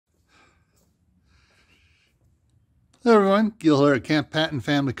everyone, Gil here at Camppatton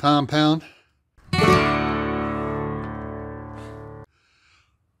Family Compound.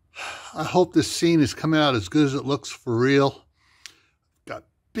 I hope this scene is coming out as good as it looks for real. Got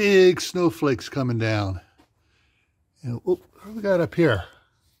big snowflakes coming down. And what do we got up here?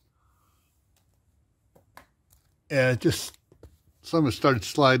 Yeah, just some of it started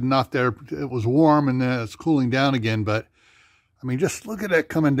sliding off there. It was warm and then it's cooling down again, but I mean, just look at that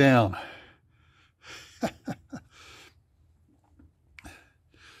coming down.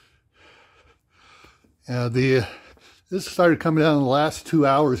 This started coming down in the last 2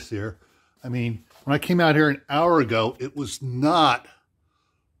 hours here. I mean, when I came out here an hour ago, it was not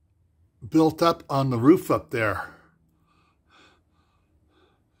built up on the roof up there.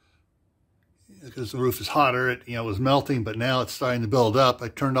 Because the roof is hotter, it was melting, but now it's starting to build up. I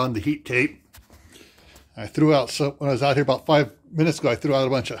turned on the heat tape. I threw out, so when I was out here about 5 minutes ago, I threw out a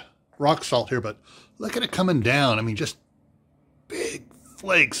bunch of rock salt here, but look at it coming down. I mean, just big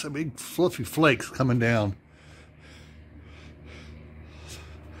flakes, big fluffy flakes coming down.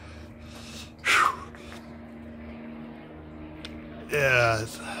 Yeah,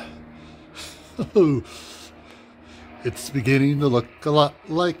 it's beginning to look a lot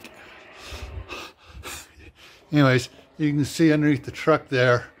like. Anyways, you can see underneath the truck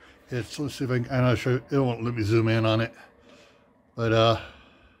there. Let's see if I can. I'm not sure. It won't let me zoom in on it, but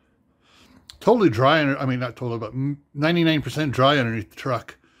totally dry. I mean, not totally, but 99% dry underneath the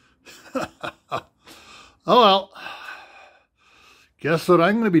truck. Oh well. Guess what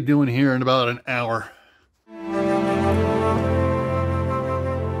I'm going to be doing here in about an hour.